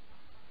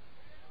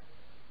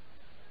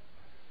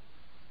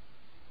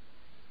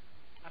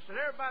 I said,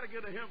 everybody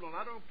get a hymnal.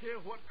 I don't care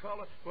what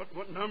color,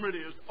 what number it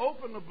is.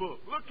 Open the book.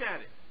 Look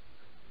at it.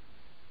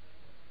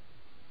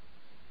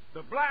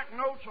 The black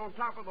notes on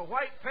top of the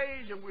white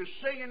page, and we're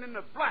singing in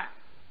the black.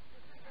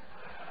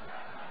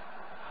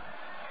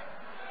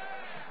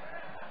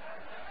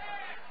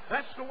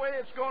 That's the way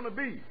it's going to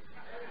be.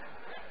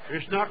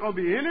 It's not going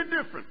to be any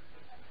different.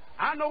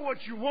 I know what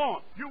you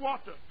want. You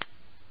want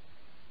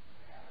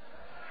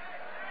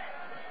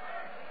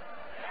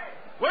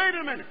Wait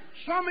a minute.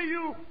 Some of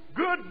you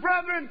good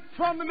brethren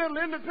from the Middle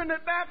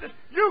Independent Baptist,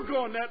 you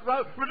going that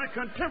route with the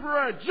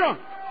contemporary junk.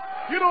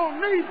 You don't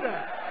need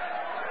that.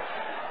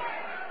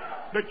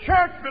 The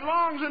church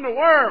belongs in the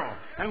world.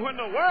 And when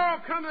the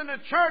world comes in the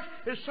church,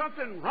 there's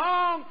something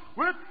wrong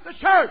with the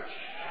church.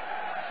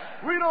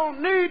 We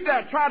don't need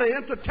that. Try to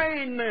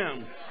entertain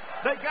them.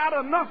 They got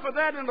enough of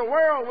that in the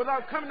world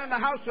without coming in the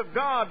house of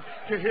God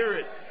to hear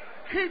it.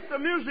 Keep the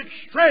music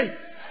straight.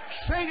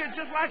 Sing it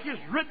just like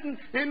it's written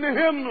in the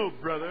hymnal,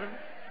 brother.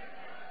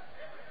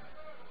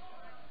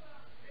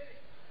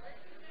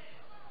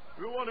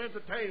 We want to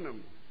entertain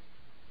them.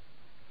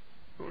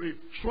 Only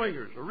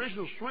swingers.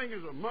 Original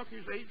swingers are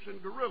monkeys, apes,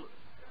 and gorillas.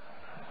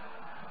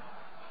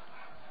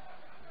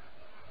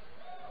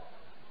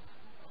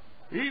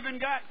 Even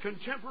got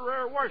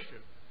contemporary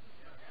worship,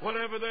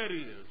 whatever that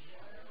is.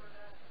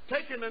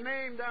 Taking the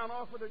name down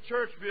off of the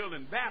church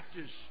building,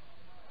 Baptist,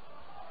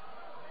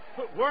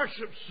 put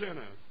worship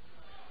center,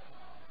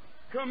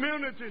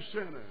 community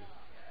center.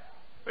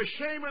 The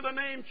shame of the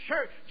name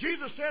church.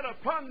 Jesus said,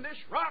 upon this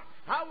rock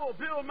I will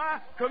build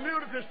my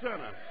community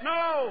center.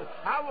 No,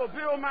 I will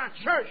build my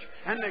church,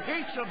 and the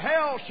gates of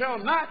hell shall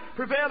not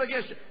prevail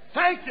against it.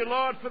 Thank you,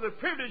 Lord, for the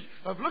privilege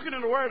of looking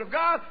in the Word of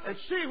God and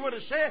see what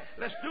it says.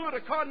 Let's do it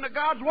according to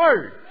God's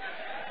Word.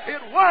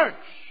 It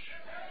works.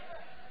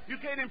 You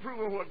can't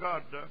improve on what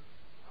God does.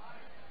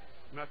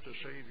 Not to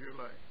save your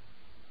life.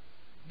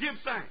 Give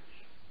thanks.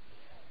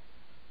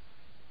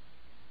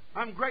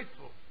 I'm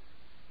grateful.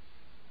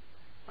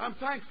 I'm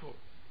thankful.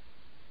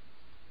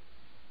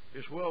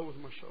 It's well with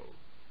my soul.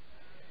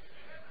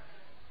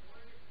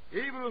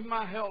 Even with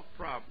my health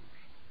problems.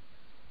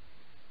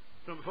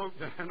 Some folks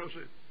I know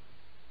say,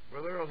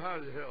 Brother Earls,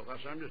 how's your health? I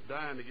said, I'm just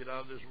dying to get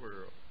out of this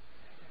world.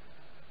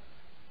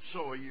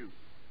 So are you.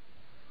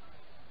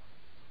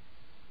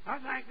 I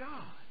thank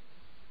God.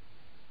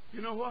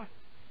 You know what?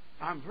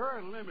 I'm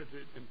very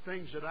limited in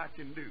things that I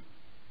can do.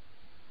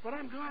 But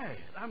I'm glad.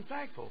 I'm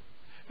thankful.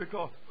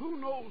 Because who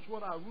knows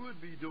what I would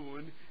be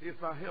doing if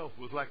my health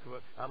was like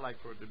what I'd like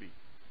for it to be.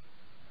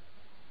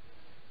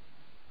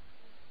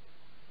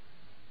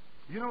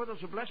 You know what?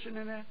 There's a blessing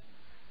in that.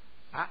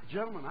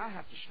 Gentlemen, I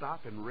have to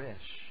stop and rest.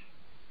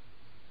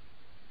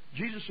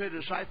 Jesus said to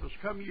the disciples,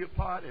 come ye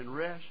apart and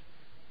rest.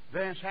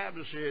 Vance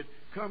Havner said,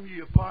 come ye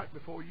apart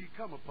before ye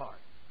come apart.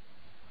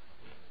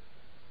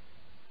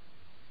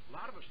 A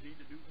lot of us need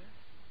to do that.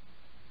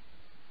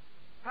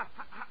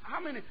 How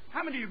many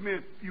of you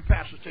men, you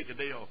pastors, take a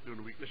day off during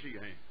the week? Let's see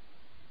your hand.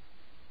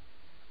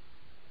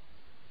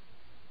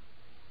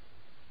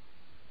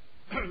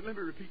 Let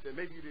me repeat that.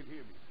 Maybe you didn't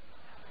hear me.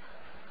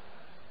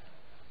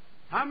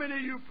 How many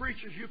of you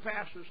preachers, you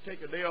pastors,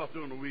 take a day off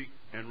during the week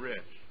and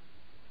rest?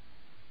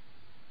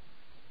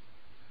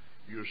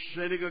 You're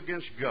sinning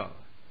against God.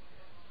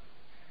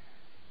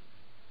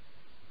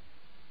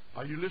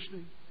 Are you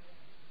listening?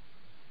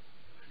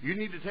 You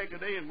need to take a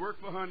day and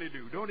work for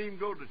honeydew. Don't even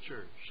go to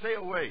church. Stay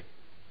away.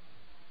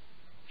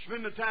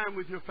 Spend the time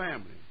with your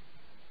family.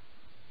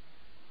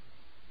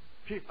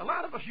 See, a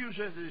lot of us use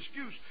that as an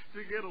excuse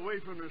to get away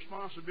from the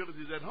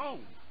responsibilities at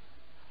home.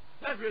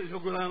 That's really to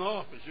go down to the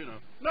office, you know.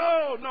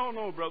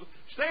 No, brother.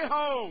 Stay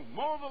home.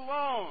 Mow the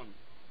lawn.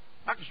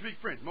 I can speak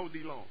French. Mow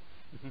the lawn.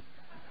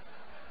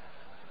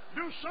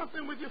 Do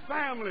something with your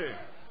family.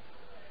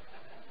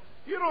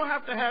 You don't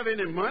have to have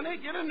any money.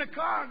 Get in the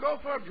car and go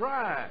for a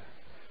drive.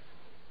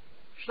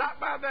 Stop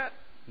by that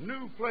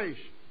new place,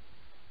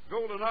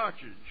 Golden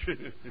Arches.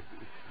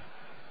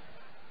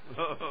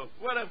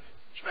 Whatever.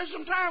 Spend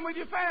some time with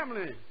your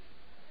family.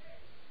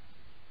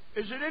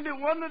 Is it any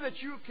wonder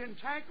that you're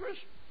cantankerous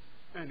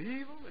and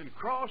evil and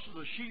cross as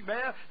a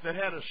she-bear that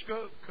had a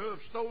cub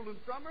stolen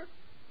from her?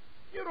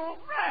 You don't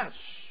rest.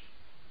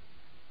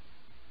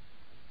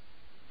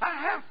 I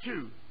have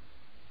to.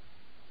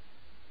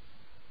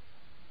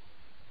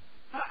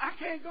 I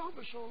can't go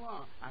for so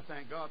long. I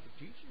thank God for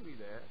teaching me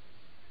that.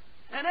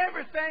 And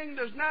everything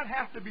does not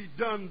have to be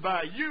done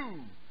by you.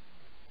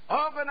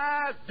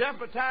 Organize,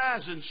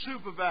 deputize, and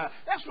supervise.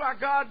 That's why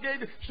God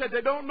said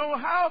they don't know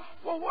how.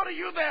 Well, what are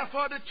you there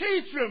for? To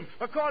teach them,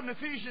 according to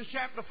Ephesians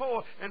chapter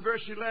 4 and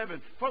verse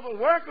 11. For the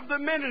work of the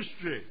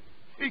ministry,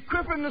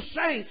 equipping the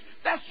saints.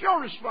 That's your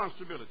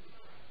responsibility.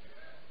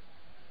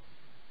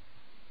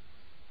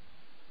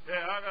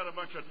 Yeah, I got a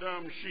bunch of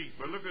dumb sheep,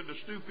 but look at the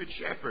stupid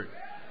shepherd.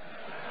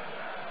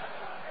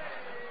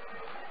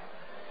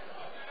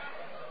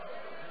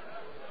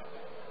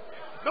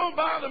 Don't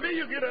bother me,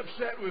 you get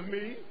upset with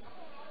me.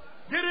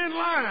 Get in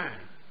line.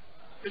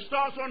 It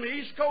starts on the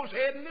East Coast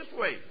heading this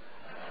way.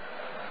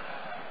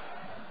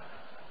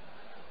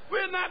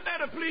 We're not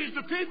there to please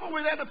the people,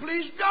 we're there to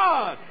please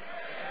God.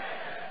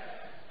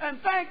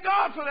 And thank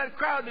God for that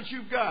crowd that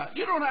you've got.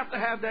 You don't have to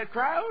have that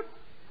crowd.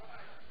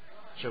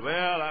 So,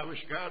 well, I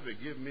wish God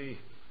would give me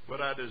what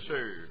I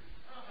deserve.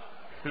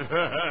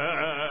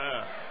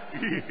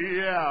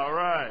 Yeah,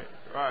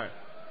 right.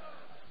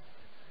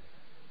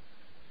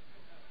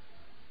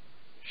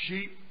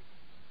 Sheep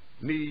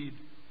need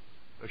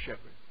a shepherd.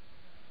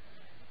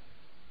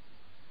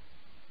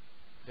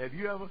 Have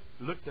you ever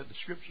looked at the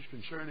scriptures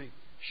concerning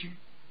sheep.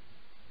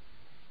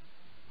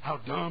 How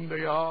dumb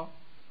they are.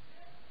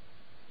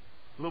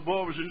 A little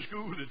boy was in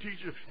school with a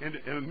teacher in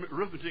an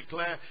arithmetic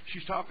class.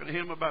 She's talking to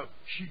him about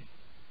sheep.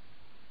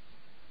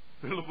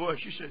 The little boy,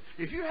 she said,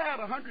 if you had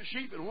 100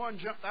 sheep and one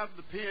jumped out of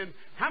the pen,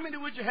 how many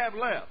would you have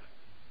left?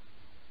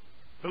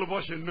 The little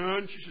boy said,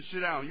 none. She said, sit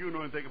down. You don't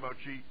know anything about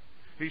sheep.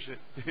 He said,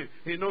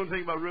 he didn't know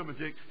anything about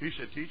arithmetic. He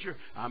said, teacher,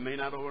 I may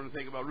not know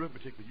anything about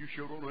arithmetic, but you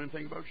sure don't know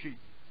anything about sheep.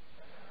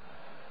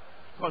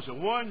 Because if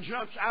one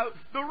jumps out,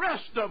 the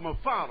rest of them are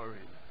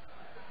following.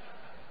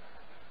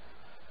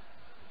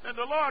 And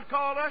the Lord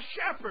called us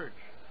shepherds.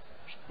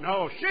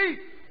 No, sheep.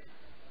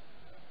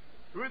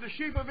 We're the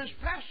sheep of His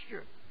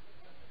pasture.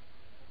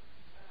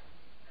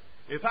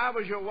 If I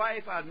was your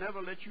wife, I'd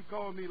never let you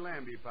call me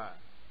lamby pie.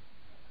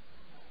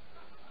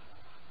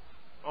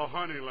 Or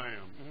honey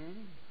lamb.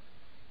 Mm-hmm.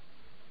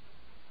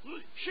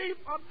 Sheep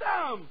are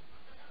dumb.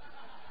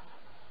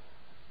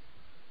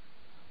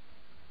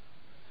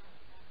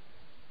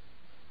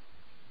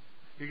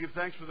 You give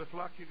thanks for the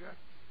flock you got?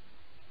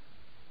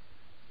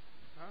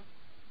 Huh?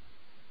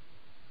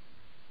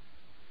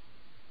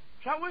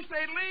 So I wish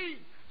they'd leave.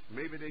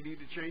 Maybe they need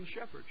to change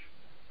shepherds.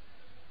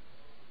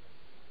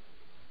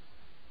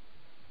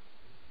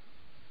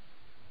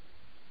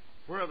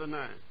 Where are the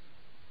 9?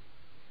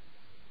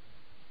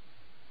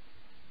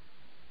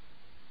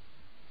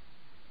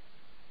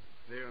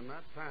 They are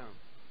not found.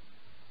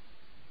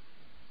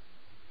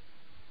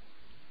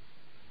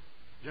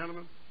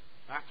 Gentlemen,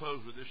 I close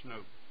with this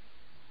note.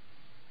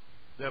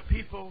 There are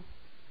people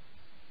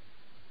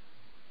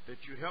that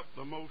you help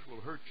the most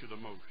will hurt you the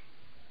most.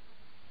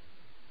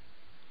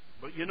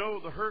 But you know,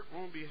 the hurt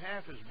won't be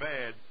half as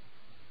bad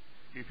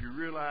if you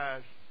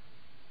realize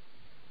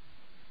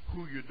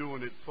who you're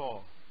doing it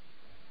for.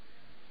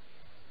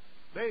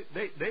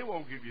 They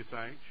won't give you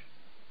thanks.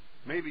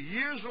 Maybe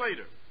years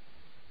later.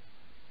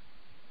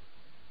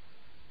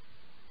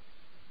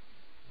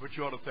 But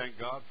you ought to thank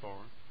God for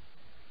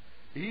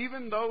them.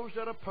 Even those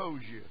that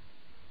oppose you.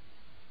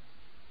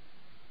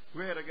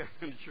 We had a guy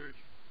in the church,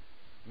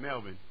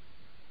 Melvin.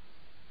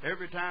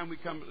 Every time we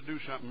come to do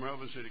something,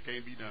 Melvin said it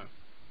can't be done.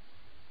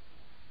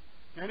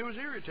 And it was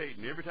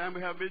irritating. Every time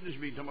we have a business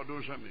meeting, talking about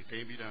doing something, it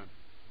can't be done.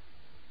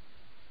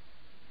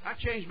 I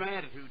changed my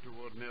attitude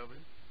toward Melvin.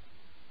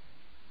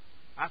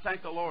 I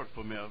thank the Lord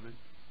for Melvin.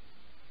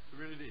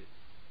 I really did.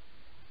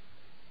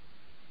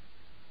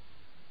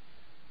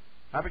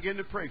 I began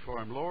to pray for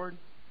him. Lord,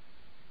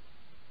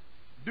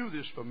 do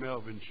this for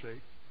Melvin's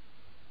sake.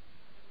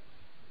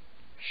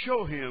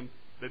 Show him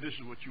that this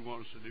is what you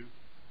want us to do.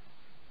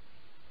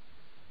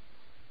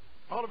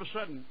 All of a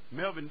sudden,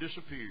 Melvin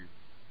disappeared.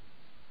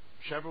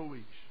 Several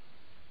weeks.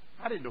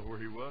 I didn't know where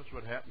he was,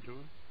 what happened to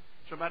him.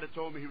 Somebody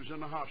told me he was in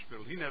the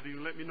hospital. He never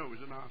even let me know he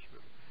was in the hospital.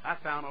 I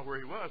found out where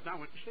he was, and I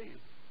went to see him.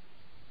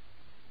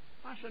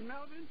 I said,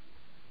 Melvin,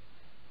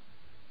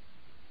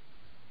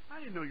 I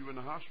didn't know you were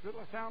in the hospital.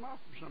 I found out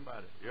from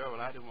somebody. Yeah,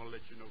 well, I didn't want to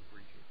let you know,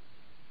 preacher.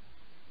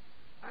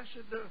 I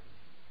said,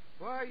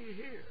 why are you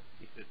here?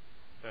 He said,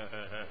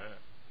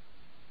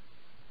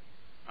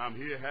 I'm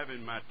here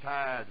having my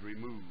tithe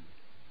removed.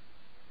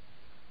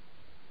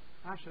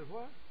 I said,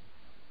 what?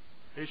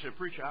 He said,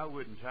 preacher, I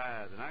wouldn't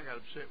tithe, and I got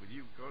upset with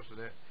you because of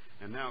that,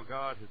 and now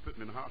God has put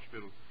me in the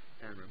hospital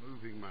and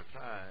removing my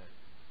tithe.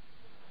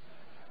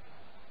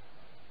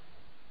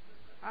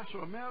 I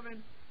said,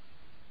 Melvin,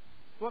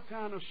 what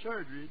kind of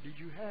surgery did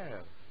you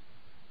have?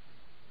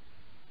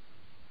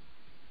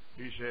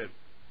 He said,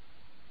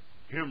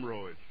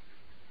 hemorrhoids.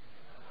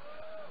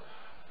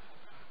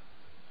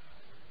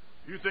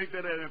 You think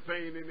that had any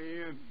pain in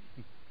the end?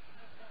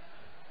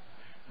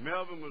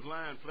 Melvin was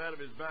lying flat on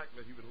his back,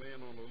 but he was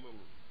laying on a little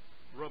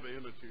rubber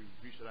inner tube.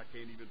 He said, I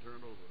can't even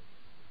turn over.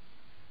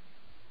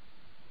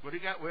 But he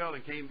got well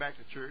and came back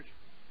to church.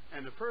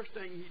 And the first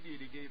thing he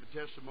did, he gave a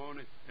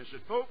testimony and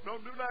said, folks,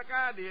 don't do like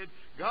I did.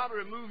 God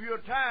will remove your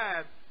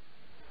tithe.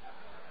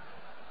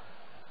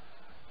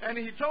 And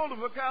he told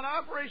them what kind of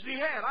operation he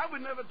had. I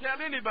would never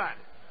tell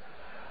anybody.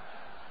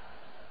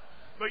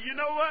 But you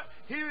know what?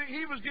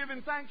 He was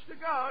giving thanks to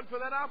God for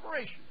that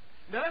operation.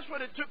 Now, that's what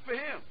it took for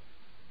him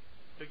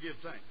to give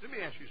thanks. Let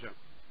me ask you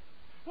something.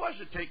 What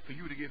does it take for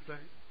you to give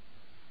thanks?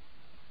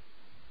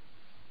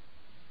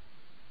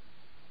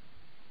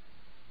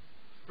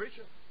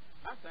 Preacher,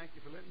 I thank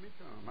you for letting me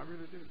come. I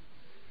really do.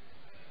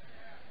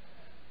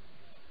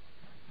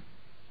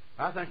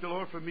 I thank the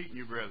Lord for meeting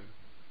you, brethren.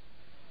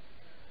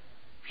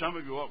 Some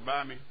of you walk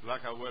by me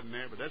like I wasn't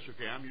there, but that's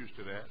okay. I'm used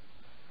to that.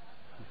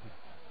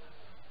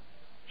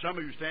 Some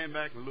of you stand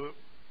back and look,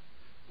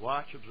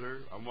 watch,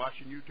 observe. I'm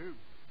watching you too.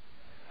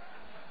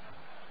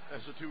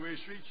 That's a two-way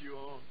street you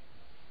on.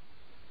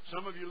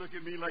 Some of you look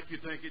at me like you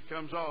think it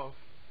comes off.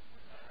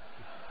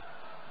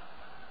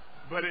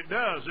 But it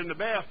does in the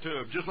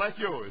bathtub, just like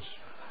yours.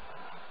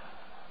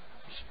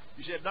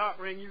 You said, Doc,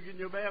 ring you get in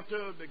your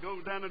bathtub that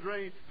goes down the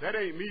drain. That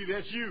ain't me,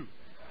 that's you.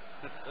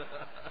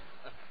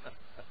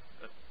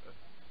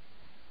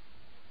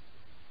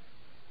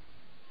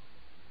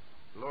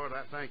 Lord,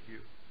 I thank you.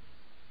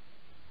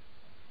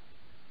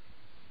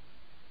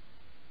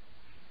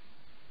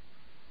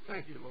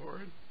 Thank you,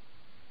 Lord,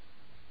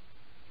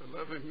 for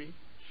loving me,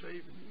 saving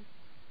me,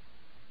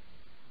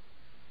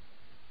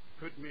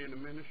 putting me in the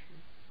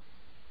ministry,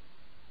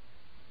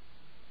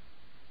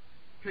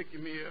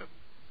 picking me up,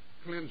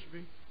 cleansed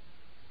me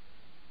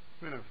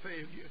when I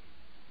failed you.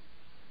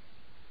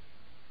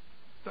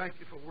 Thank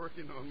you for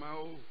working on my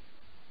old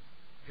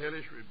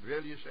hellish,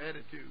 rebellious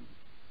attitude.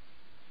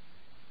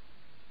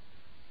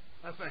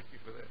 I thank you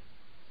for that.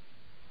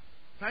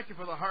 Thank you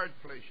for the hard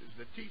places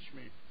that teach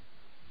me.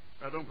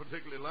 I don't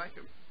particularly like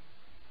them.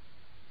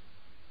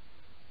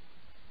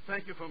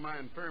 Thank you for my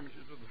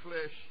infirmities of the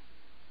flesh,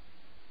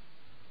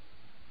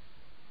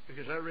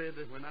 because I read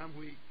that when I'm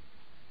weak,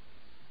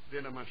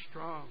 then am I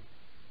strong,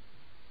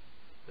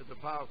 that the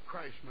power of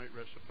Christ might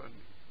rest upon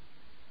me.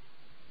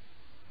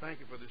 Thank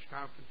you for this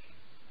conference.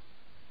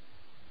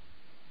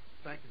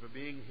 Thank you for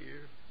being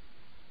here.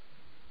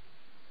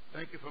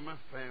 Thank you for my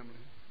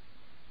family,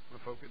 my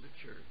folk at the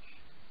church.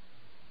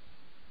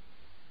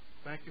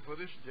 Thank you for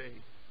this day.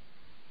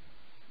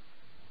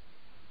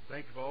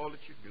 Thank you for all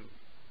that you do,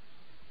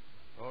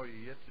 all you're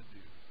yet to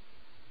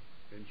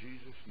do. In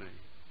Jesus'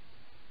 name,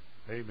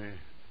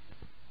 amen.